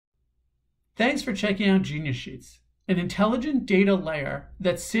Thanks for checking out Genius Sheets, an intelligent data layer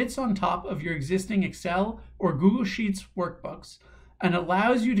that sits on top of your existing Excel or Google Sheets workbooks and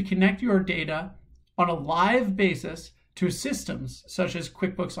allows you to connect your data on a live basis to systems such as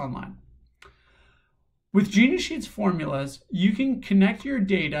QuickBooks Online. With Genius Sheets formulas, you can connect your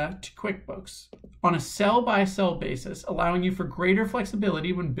data to QuickBooks on a cell-by-cell basis, allowing you for greater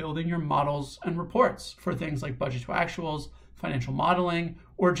flexibility when building your models and reports for things like budget to actuals, financial modeling,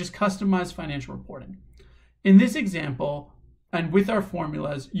 or just customized financial reporting. In this example, and with our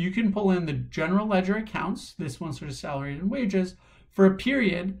formulas, you can pull in the general ledger accounts, this one's sort of salary and wages, for a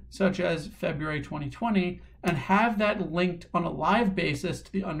period such as February 2020, and have that linked on a live basis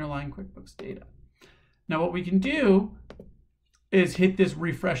to the underlying QuickBooks data. Now what we can do is hit this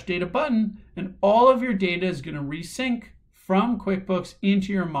refresh data button, and all of your data is going to resync from QuickBooks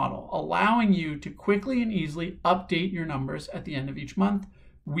into your model, allowing you to quickly and easily update your numbers at the end of each month,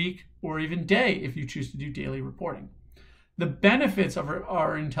 week, or even day if you choose to do daily reporting. The benefits of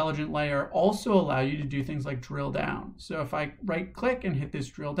our intelligent layer also allow you to do things like drill down. So if I right click and hit this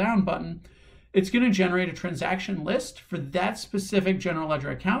drill down button, it's going to generate a transaction list for that specific general ledger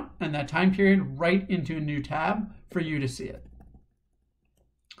account and that time period right into a new tab for you to see it.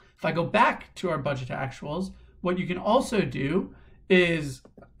 If I go back to our budget to actuals, what you can also do is,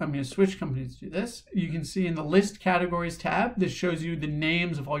 I'm going to switch companies to do this. You can see in the list categories tab, this shows you the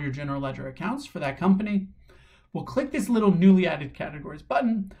names of all your general ledger accounts for that company. We'll click this little newly added categories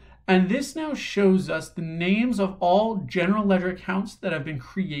button, and this now shows us the names of all general ledger accounts that have been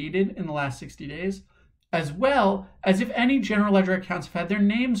created in the last 60 days, as well as if any general ledger accounts have had their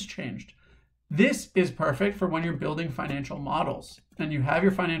names changed. This is perfect for when you're building financial models and you have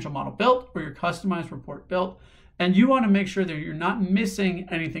your financial model built or your customized report built, and you want to make sure that you're not missing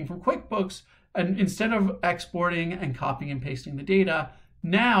anything from QuickBooks. And instead of exporting and copying and pasting the data,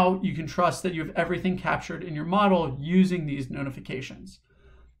 now you can trust that you have everything captured in your model using these notifications.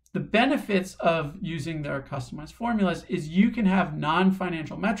 The benefits of using their customized formulas is you can have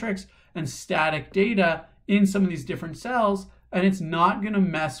non-financial metrics and static data in some of these different cells, and it's not going to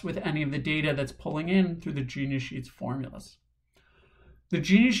mess with any of the data that's pulling in through the Genius Sheets formulas. The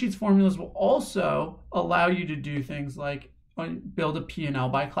Genius Sheets formulas will also allow you to do things like build a P&L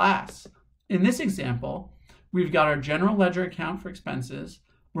by class. In this example, we've got our general ledger account for expenses.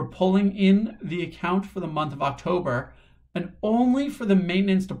 We're pulling in the account for the month of October and only for the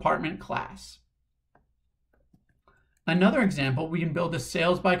maintenance department class. Another example, we can build a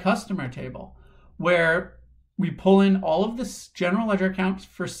sales by customer table where we pull in all of the general ledger accounts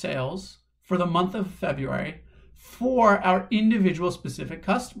for sales for the month of February for our individual specific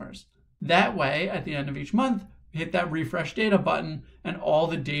customers. That way, at the end of each month, hit that refresh data button and all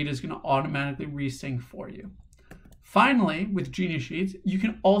the data is going to automatically resync for you. Finally, with Genius Sheets, you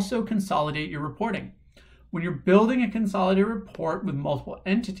can also consolidate your reporting. When you're building a consolidated report with multiple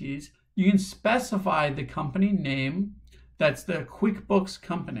entities, you can specify the company name, that's the QuickBooks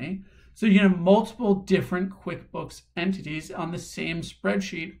company, so you can have multiple different QuickBooks entities on the same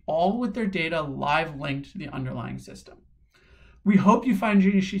spreadsheet, all with their data live linked to the underlying system. We hope you find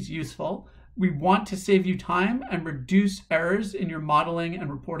Genius Sheets useful. We want to save you time and reduce errors in your modeling and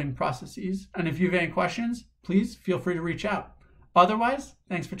reporting processes. And if you have any questions, please feel free to reach out. Otherwise,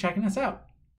 thanks for checking us out.